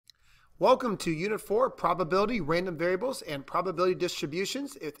Welcome to Unit 4, Probability, Random Variables, and Probability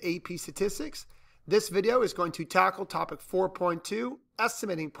Distributions with AP Statistics. This video is going to tackle topic 4.2,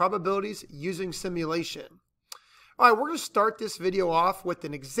 Estimating Probabilities Using Simulation. All right, we're going to start this video off with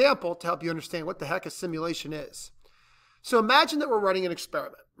an example to help you understand what the heck a simulation is. So imagine that we're running an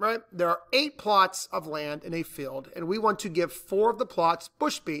experiment, right? There are 8 plots of land in a field, and we want to give 4 of the plots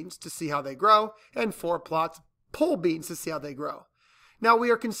bush beans to see how they grow, and 4 plots pole beans to see how they grow. Now,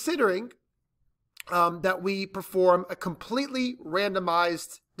 we are considering that we perform a completely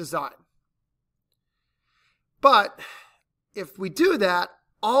randomized design. But if we do that,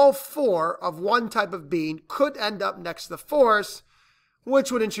 all 4 of one type of bean could end up next to the forest,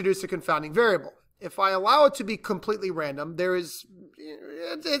 which would introduce a confounding variable. If I allow it to be completely random,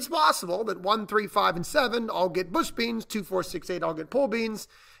 it's possible that 1, 3, 5, and 7 all get bush beans, 2, 4, 6, 8 all get pole beans,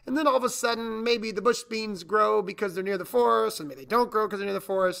 and then all of a sudden maybe the bush beans grow because they're near the forest, and maybe they don't grow because they're near the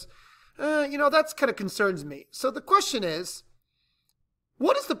forest. That's kind of concerns me. So the question is,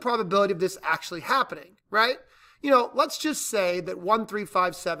 what is the probability of this actually happening, right? Let's just say that 1, 3,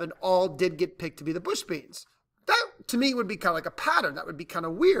 5, 7 all did get picked to be the bush beans. That, to me, would be kind of like a pattern. That would be kind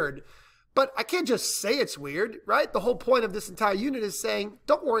of weird. But I can't just say it's weird, right? The whole point of this entire unit is saying,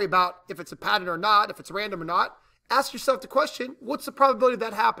 don't worry about if it's a pattern or not, if it's random or not. Ask yourself the question, what's the probability of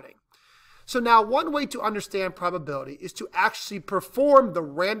that happening? So now one way to understand probability is to actually perform the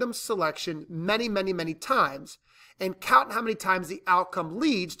random selection many, many, many times and count how many times the outcome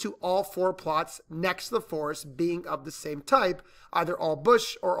leads to all 4 plots next to the forest being of the same type, either all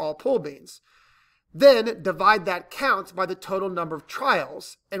bush or all pole beans. Then divide that count by the total number of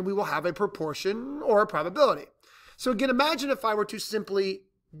trials, and we will have a proportion or a probability. So again, imagine if I were to simply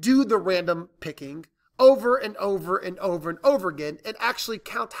do the random picking over and over and over and over again and actually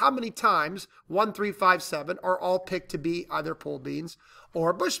count how many times 1, 3, 5, 7 are all picked to be either pole beans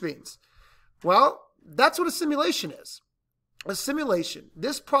or bush beans. Well, that's what a simulation is. A simulation.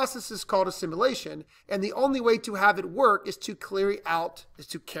 This process is called a simulation, and the only way to have it work is to carry out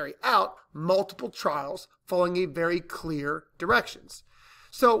multiple trials following a very clear directions.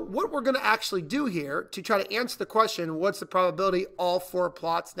 So what we're going to actually do here to try to answer the question, what's the probability all 4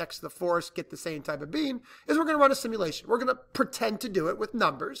 plots next to the forest get the same type of bean, is we're going to run a simulation. We're going to pretend to do it with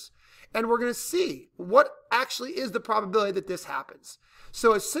numbers, and we're going to see what actually is the probability that this happens.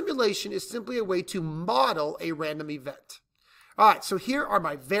 So a simulation is simply a way to model a random event. All right, so here are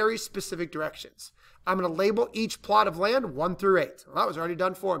my very specific directions. I'm going to label each plot of land 1 through 8. Well, that was already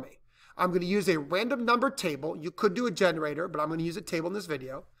done for me. I'm going to use a random number table. You could do a generator, but I'm going to use a table in this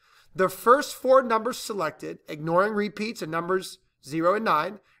video. The first 4 numbers selected, ignoring repeats and numbers 0 and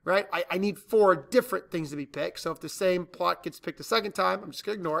 9, right? I need 4 different things to be picked. So if the same plot gets picked a second time, I'm just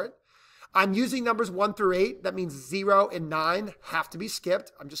going to ignore it. I'm using numbers 1 through 8. That means 0 and 9 have to be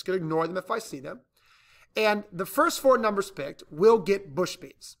skipped. I'm just going to ignore them if I see them. And the first 4 numbers picked will get bush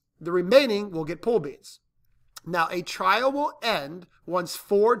beans. The remaining will get pole beans. Now, a trial will end once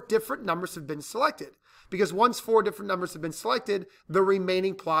 4 different numbers have been selected. Because once 4 different numbers have been selected, the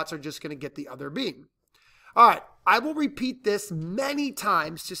remaining plots are just going to get the other bean. All right, I will repeat this many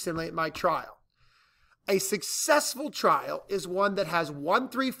times to simulate my trial. A successful trial is one that has 1,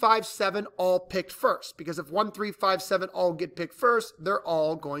 3, 5, 7 all picked first. Because if 1, 3, 5, 7 all get picked first, they're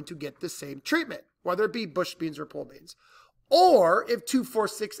all going to get the same treatment, whether it be bush beans or pole beans. Or if 2, 4,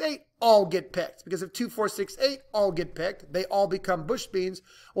 6, 8 all get picked. Because if 2, 4, 6, 8 all get picked, they all become bush beans.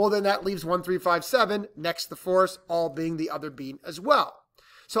 Well, then that leaves 1, 3, 5, 7 next to the forest, all being the other bean as well.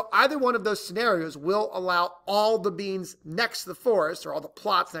 So either one of those scenarios will allow all the beans next to the forest, or all the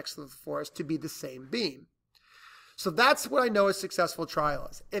plots next to the forest, to be the same bean. So that's what I know a successful trial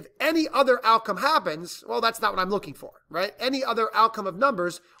is. If any other outcome happens, well, that's not what I'm looking for, right? Any other outcome of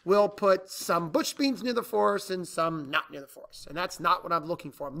numbers will put some bush beans near the forest and some not near the forest. And that's not what I'm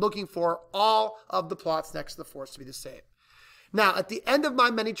looking for. I'm looking for all of the plots next to the forest to be the same. Now, at the end of my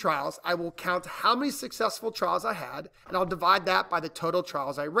many trials, I will count how many successful trials I had, and I'll divide that by the total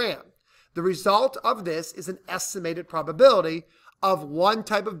trials I ran. The result of this is an estimated probability of one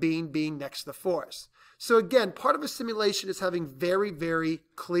type of bean being next to the forest. So again, part of a simulation is having very, very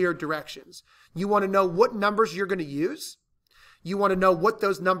clear directions. You want to know what numbers you're going to use. You want to know what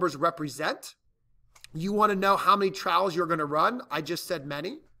those numbers represent. You want to know how many trials you're going to run. I just said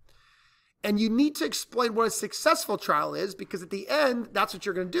many. And you need to explain what a successful trial is, because at the end, that's what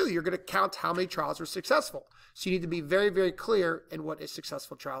you're going to do. You're going to count how many trials were successful. So you need to be very, very clear in what a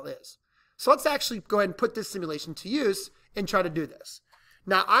successful trial is. So let's actually go ahead and put this simulation to use and try to do this.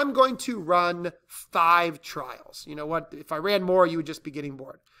 Now, I'm going to run 5 trials. You know what? If I ran more, you would just be getting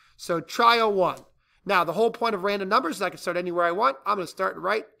bored. So trial 1. Now, the whole point of random numbers is I can start anywhere I want. I'm going to start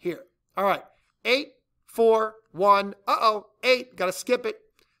right here. All right, 8, 4, 1, 8, got to skip it.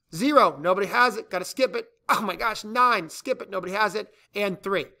 0, nobody has it, got to skip it. Oh my gosh, 9, skip it, nobody has it. And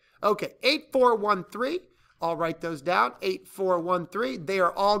 3. Okay, 8, 4, 1, 3. I'll write those down. 8, 4, 1, 3. They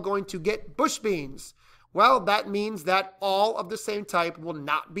are all going to get bush beans. Well, that means that all of the same type will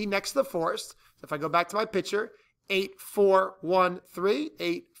not be next to the forest. So if I go back to my picture, 8, 4, 1, 3,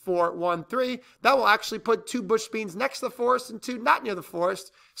 8, 4, 1, 3, that will actually put 2 bush beans next to the forest and 2 not near the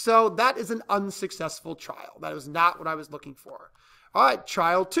forest. So that is an unsuccessful trial. That was not what I was looking for. All right,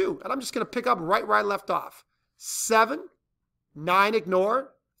 trial 2. And I'm just going to pick up right where I left off. 7, 9,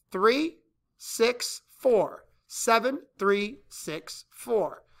 ignore, 3, 6, 4. 7, 3, 6,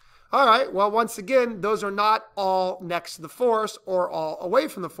 4. All right, well, once again, those are not all next to the forest or all away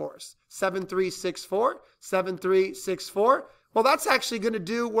from the forest. 7, 3, 6, 4. 7, 3, 6, 4. Well, that's actually going to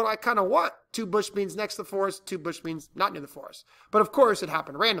do what I kind of want. 2 bush beans next to the forest, 2 bush beans not near the forest. But of course, it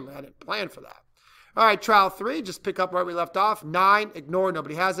happened randomly. I didn't plan for that. All right, trial 3, just pick up where we left off. 9, ignore,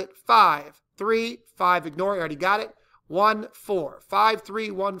 nobody has it. 5, 3, 5, ignore, you already got it. 1, 4, 5,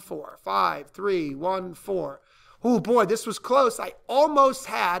 3, 1, 4, 5, 3, 1, 4. Oh boy, this was close. I almost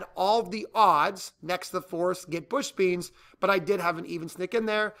had all the odds next to the forest get bush beans, but I did have an even snick in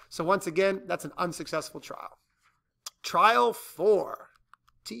there. So once again, that's an unsuccessful trial. Trial 4,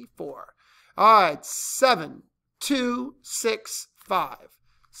 T4. All right, 7, 2, 6, 5.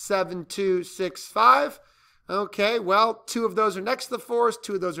 7, 2, 6, 5. Okay, well, 2 of those are next to the forest,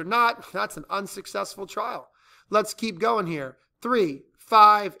 2 of those are not. That's an unsuccessful trial. Let's keep going here. 3,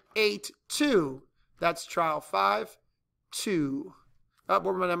 5, 8, 2. That's trial 5, 2. What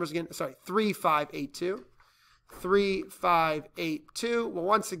were my numbers again? Sorry, 3, 5, 8, 2. 3, 5, 8, 2. Well,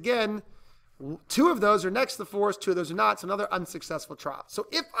 once again, 2 of those are next to the forest, 2 of those are not. It's another unsuccessful trial. So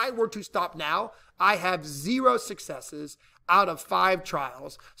if I were to stop now, I have 0 successes out of 5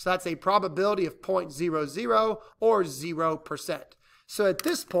 trials. So that's a probability of 0.00 or 0%. So at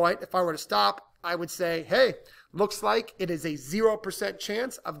this point, if I were to stop, I would say, hey, looks like it is a 0%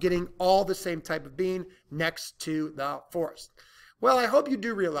 chance of getting all the same type of bean next to the forest. Well, I hope you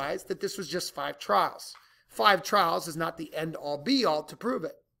do realize that this was just 5 trials. 5 trials is not the end-all be-all to prove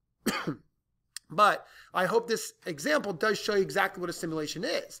it. But I hope this example does show you exactly what a simulation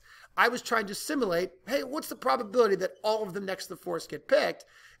is. I was trying to simulate, hey, what's the probability that all of them next to the forest get picked?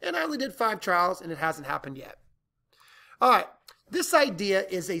 And I only did 5 trials, and it hasn't happened yet. All right, this idea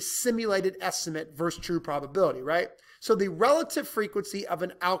is a simulated estimate versus true probability, right? So the relative frequency of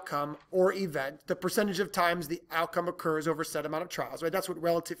an outcome or event, the percentage of times the outcome occurs over a set amount of trials, right? That's what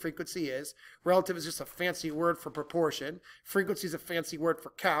relative frequency is. Relative is just a fancy word for proportion. Frequency is a fancy word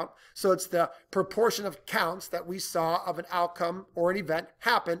for count. So it's the proportion of counts that we saw of an outcome or an event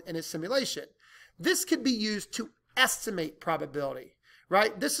happen in a simulation. This could be used to estimate probability,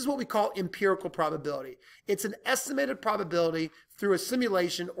 right? This is what we call empirical probability. It's an estimated probability through a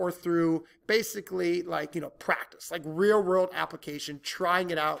simulation or through basically like, practice, like real world application, trying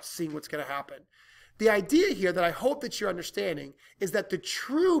it out, seeing what's going to happen. The idea here that I hope that you're understanding is that the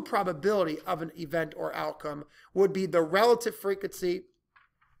true probability of an event or outcome would be the relative frequency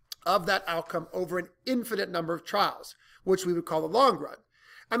of that outcome over an infinite number of trials, which we would call the long run.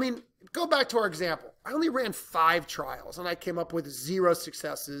 I mean, go back to our example. I only ran 5 trials and I came up with 0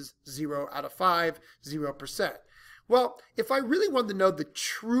 successes, 0 out of 5, 0%. Well, if I really wanted to know the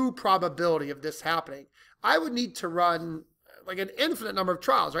true probability of this happening, I would need to run like an infinite number of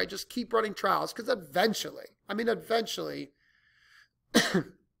trials, right? Just keep running trials because eventually,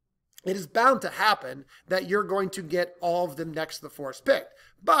 it is bound to happen that you're going to get all of them next to the forest picked.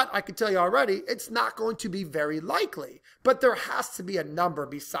 But I can tell you already, it's not going to be very likely. But there has to be a number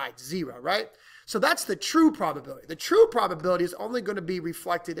besides 0, right? So that's the true probability. The true probability is only going to be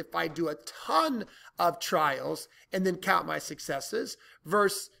reflected if I do a ton of trials and then count my successes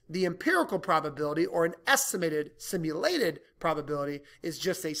versus the empirical probability or an estimated simulated probability is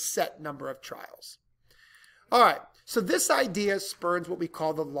just a set number of trials. All right. So this idea spurns what we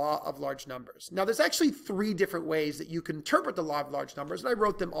call the law of large numbers. Now, there's actually 3 different ways that you can interpret the law of large numbers, and I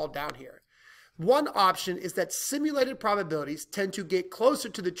wrote them all down here. One option is that simulated probabilities tend to get closer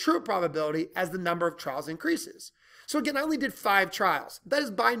to the true probability as the number of trials increases. So again, I only did 5 trials. That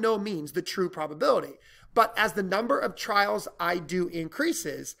is by no means the true probability. But as the number of trials I do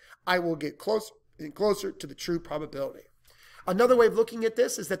increases, I will get closer and closer to the true probability. Another way of looking at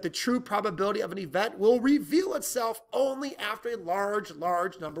this is that the true probability of an event will reveal itself only after a large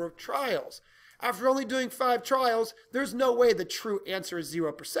number of trials. After only doing 5 trials, there's no way the true answer is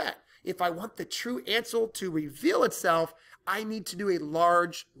 0%. If I want the true answer to reveal itself, I need to do a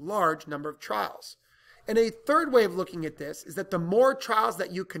large number of trials. And a third way of looking at this is that the more trials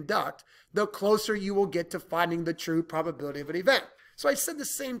that you conduct, the closer you will get to finding the true probability of an event. So I said the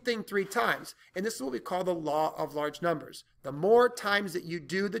same thing 3 times, and this is what we call the law of large numbers. The more times that you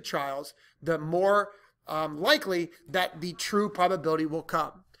do the trials, the more likely that the true probability will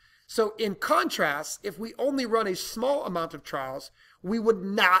come. So in contrast, if we only run a small amount of trials, we would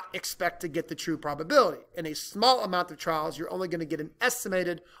not expect to get the true probability. In a small amount of trials, you're only going to get an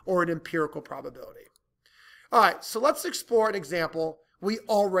estimated or an empirical probability. All right, so let's explore an example we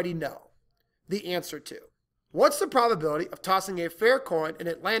already know the answer to. What's the probability of tossing a fair coin and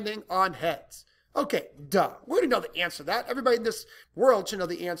it landing on heads? Okay, duh. We already know the answer to that. Everybody in this world should know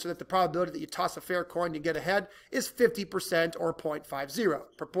the answer that the probability that you toss a fair coin and you get a head is 50% or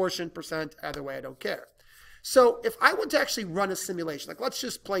 0.50. Proportion, percent, either way, I don't care. So if I want to actually run a simulation, like let's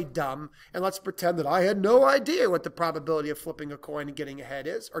just play dumb and let's pretend that I had no idea what the probability of flipping a coin and getting a head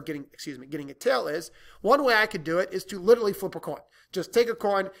is, or getting a tail is. One way I could do it is to literally flip a coin. Just take a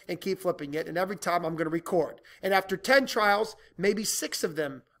coin and keep flipping it, and every time I'm going to record. And after 10 trials, maybe 6 of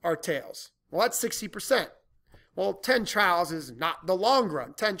them are tails. Well, that's 60%. Well, 10 trials is not the long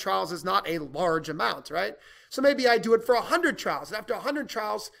run. 10 trials is not a large amount, right? So maybe I do it for 100 trials. And after 100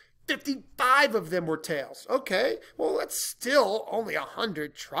 trials, 55 of them were tails. Okay, well, that's still only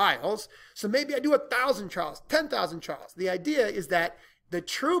 100 trials. So maybe I do 1,000 trials, 10,000 trials. The idea is that the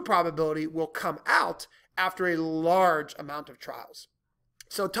true probability will come out after a large amount of trials.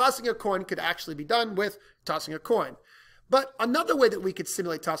 So tossing a coin could actually be done with tossing a coin. But another way that we could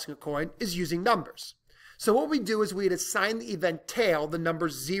simulate tossing a coin is using numbers. So what we do is we'd assign the event tail the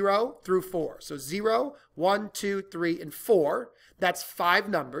numbers 0 through 4. So 0, 1, 2, 3, and 4. That's 5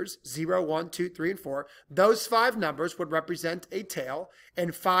 numbers, 0, 1, 2, 3, and 4. Those 5 numbers would represent a tail,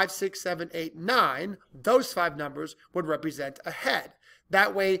 and 5, 6, 7, 8, 9, those 5 numbers would represent a head.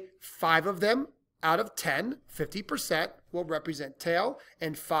 That way, 5 of them out of 10, 50%, will represent tail,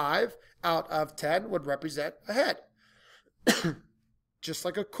 and 5 out of 10 would represent a head. Just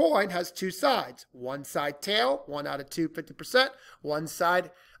like a coin has 2 sides. One side tail, 1 out of 2, 50%. One side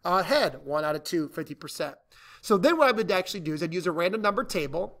head, 1 out of 2, 50%. So then what I would actually do is I'd use a random number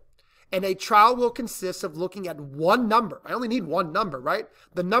table, and a trial will consist of looking at one number. I only need one number, right?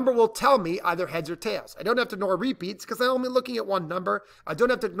 The number will tell me either heads or tails. I don't have to ignore repeats because I'm only looking at one number. I don't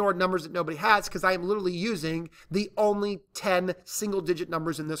have to ignore numbers that nobody has because I am literally using the only 10 single-digit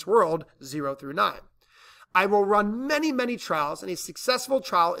numbers in this world, 0 through 9. I will run many, many trials, and a successful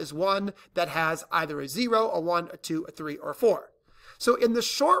trial is one that has either a 0, a 1, a 2, a 3, or a 4. So in the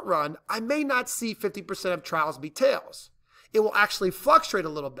short run, I may not see 50% of trials be tails. It will actually fluctuate a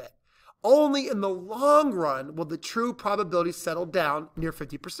little bit. Only in the long run will the true probability settle down near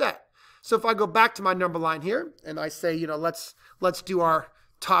 50%. So if I go back to my number line here, and I say, you know, let's do our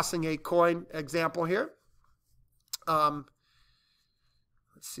tossing a coin example here. Let's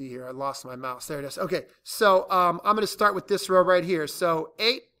see here. I lost my mouse. There it is. Okay, so I'm going to start with this row right here. So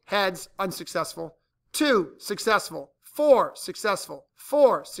 8 heads, unsuccessful. 2 successful. 4 successful.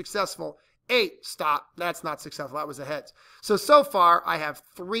 4 successful. 8 stop. That's not successful. That was a heads. So far I have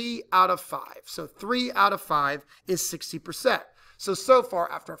 3 out of 5. So 3 out of 5 is 60%. So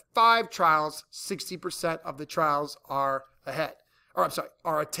far after 5 trials, 60% of the trials are a head. Or I'm sorry,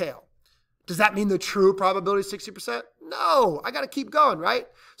 are a tail. Does that mean the true probability is 60%? No, I got to keep going, right?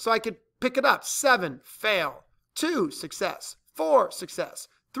 So I could pick it up. 7, fail. 2, success. 4, success.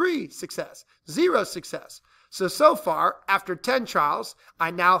 3, success. 0, success. So far, after 10 trials,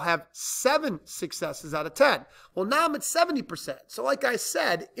 I now have 7 successes out of 10. Well, now I'm at 70%. So like I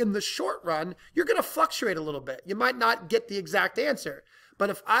said, in the short run, you're going to fluctuate a little bit. You might not get the exact answer. But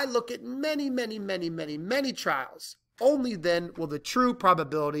if I look at many, many, many, many, many trials, only then will the true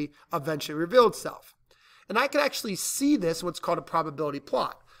probability eventually reveal itself. And I can actually see this in what's called a probability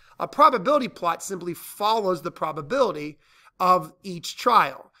plot. A probability plot simply follows the probability of each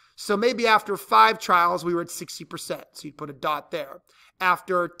trial. So maybe after 5 trials, we were at 60%. So you'd put a dot there.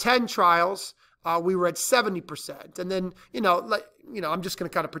 After 10 trials, we were at 70%. And then, I'm just going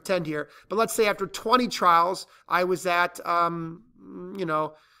to kind of pretend here. But let's say after 20 trials, I was at,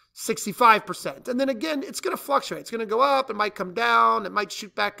 65%. And then again, it's going to fluctuate. It's going to go up. It might come down. It might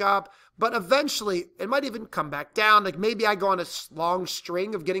shoot back up. But eventually, it might even come back down. Like maybe I go on a long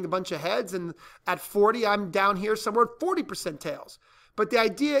string of getting a bunch of heads. And at 40, I'm down here somewhere at 40% tails. But the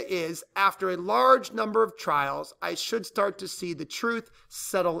idea is, after a large number of trials, I should start to see the truth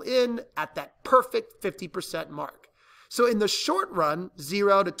settle in at that perfect 50% mark. So in the short run,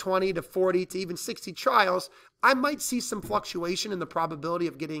 0 to 20 to 40 to even 60 trials, I might see some fluctuation in the probability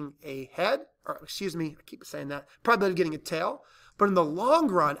of getting a head, or excuse me, I keep saying that, probability of getting a tail. But in the long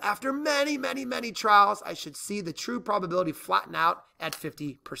run, after many, many, many trials, I should see the true probability flatten out at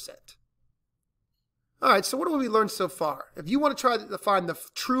 50%. All right, so what have we learned so far? If you want to try to find the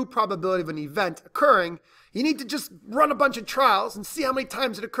true probability of an event occurring, you need to just run a bunch of trials and see how many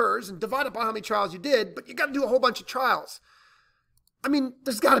times it occurs and divide it by how many trials you did, but you got to do a whole bunch of trials. I mean,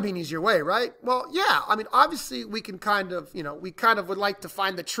 there's got to be an easier way, right? Well, yeah. I mean, obviously, we can kind of, we kind of would like to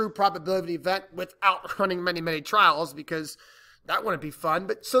find the true probability of the event without running many, many trials because that wouldn't be fun.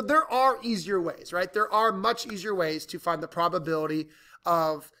 But so there are easier ways, right? There are much easier ways to find the probability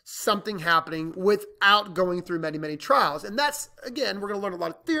of something happening without going through many, many trials. And that's, again, we're going to learn a lot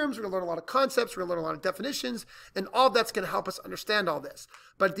of theorems, we're going to learn a lot of concepts, we're going to learn a lot of definitions, and all that's going to help us understand all this.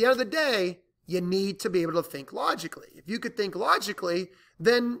 But at the end of the day, you need to be able to think logically. If you could think logically,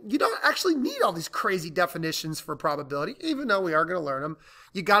 then you don't actually need all these crazy definitions for probability, even though we are going to learn them.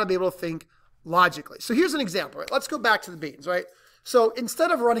 You got to be able to think logically. So here's an example, right? Let's go back to the beans, right? So instead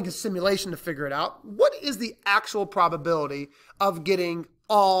of running a simulation to figure it out, what is the actual probability of getting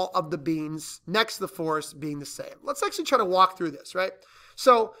all of the beans next to the forest being the same? Let's actually try to walk through this, right?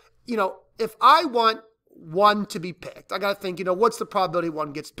 So, if I want one to be picked, I got to think, what's the probability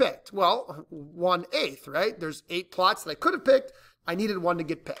one gets picked? Well, 1/8, right? There's 8 plots that I could have picked. I needed one to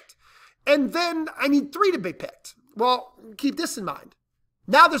get picked. And then I need 3 to be picked. Well, keep this in mind.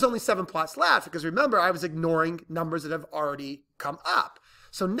 Now there's only 7 plots left because remember, I was ignoring numbers that have already come up.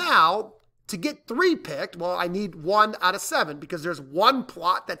 So now to get 3 picked, well, I need 1 out of 7 because there's 1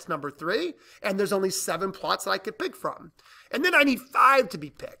 plot that's number 3 and there's only 7 plots that I could pick from. And then I need 5 to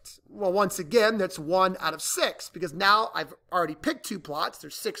be picked. Well, once again, that's 1 out of 6 because now I've already picked 2 plots.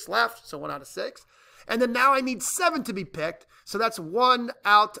 There's 6 left, so 1 out of 6. And then now I need 7 to be picked, so that's 1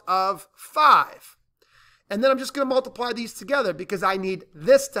 out of 5. And then I'm just going to multiply these together because I need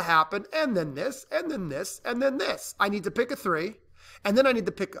this to happen, and then this, and then this, and then this. I need to pick a 3, and then I need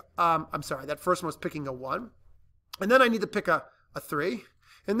to pick, I'm sorry, that first one was picking a 1. And then I need to pick a 3,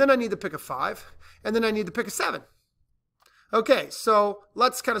 and then I need to pick a 5, and then I need to pick a 7. Okay, so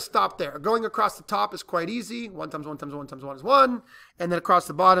let's kind of stop there. Going across the top is quite easy. 1 times 1 times 1 times 1 is 1. And then across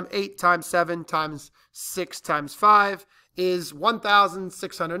the bottom, 8 times 7 times 6 times 5 is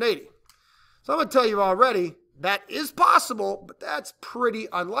 1,680. So I'm going to tell you already, that is possible, but that's pretty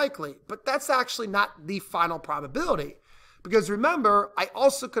unlikely. But that's actually not the final probability. Because remember, I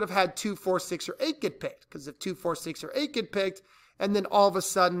also could have had 2, 4, 6, or 8 get picked. Because if 2, 4, 6, or 8 get picked, and then all of a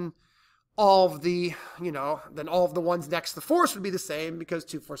sudden, all of the, then all of the ones next to the forest would be the same because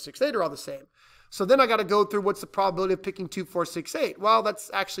 2, 4, 6, 8 are all the same. So then I got to go through what's the probability of picking 2, 4, 6, 8. Well, that's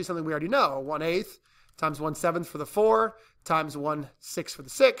actually something we already know. 1/8 times 1/7 for the 4 times 1/6 for the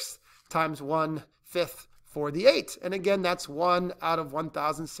 6 times 1/5 for the 8. And again, that's 1 out of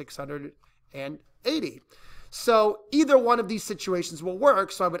 1,680. So either one of these situations will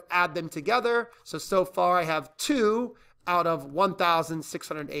work. So I would add them together. So far I have 2 out of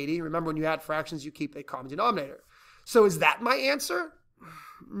 1,680. Remember, when you add fractions, you keep a common denominator. So is that my answer?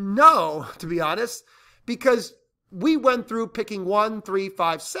 No, to be honest, because we went through picking 1, 3,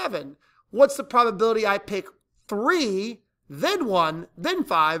 5, 7. What's the probability I pick 3, then 1, then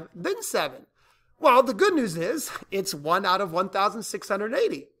 5, then 7? Well, the good news is it's 1 out of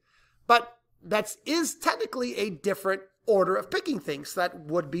 1,680. But that is technically a different order of picking things. So that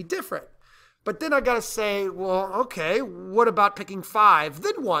would be different. But then I got to say, well, okay, what about picking 5,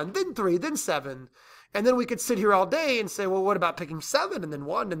 then 1, then 3, then 7? And then we could sit here all day and say, well, what about picking 7 and then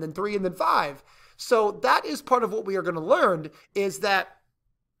 1 and then 3 and then 5? So that is part of what we are going to learn, is that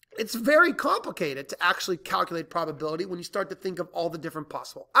it's very complicated to actually calculate probability when you start to think of all the different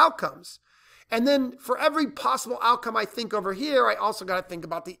possible outcomes. And then for every possible outcome I think over here, I also got to think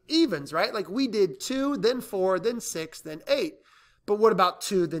about the evens, right? Like we did 2, then 4, then 6, then 8. But what about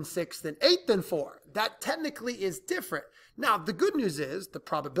 2, then 6, then 8, then 4? That technically is different. Now, the good news is the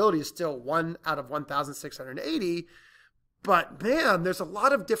probability is still 1 out of 1,680. But man, there's a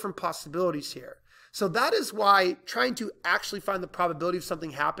lot of different possibilities here. So that is why trying to actually find the probability of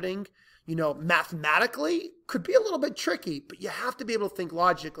something happening, mathematically could be a little bit tricky, but you have to be able to think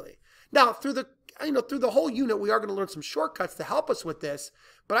logically. Now, through the whole unit, we are going to learn some shortcuts to help us with this,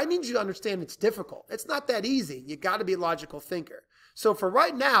 but I need you to understand it's difficult. It's not that easy. You got to be a logical thinker. So for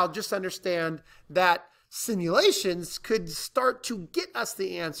right now, just understand that simulations could start to get us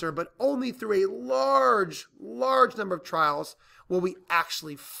the answer, but only through a large number of trials will we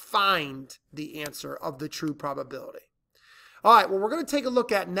actually find the answer of the true probability. All right, what we're going to take a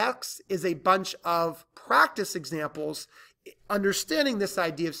look at next is a bunch of practice examples understanding this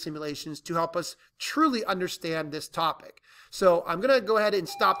idea of simulations to help us truly understand this topic. So I'm going to go ahead and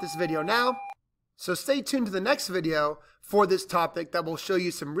stop this video now. So stay tuned to the next video for this topic that will show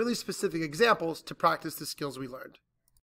you some really specific examples to practice the skills we learned.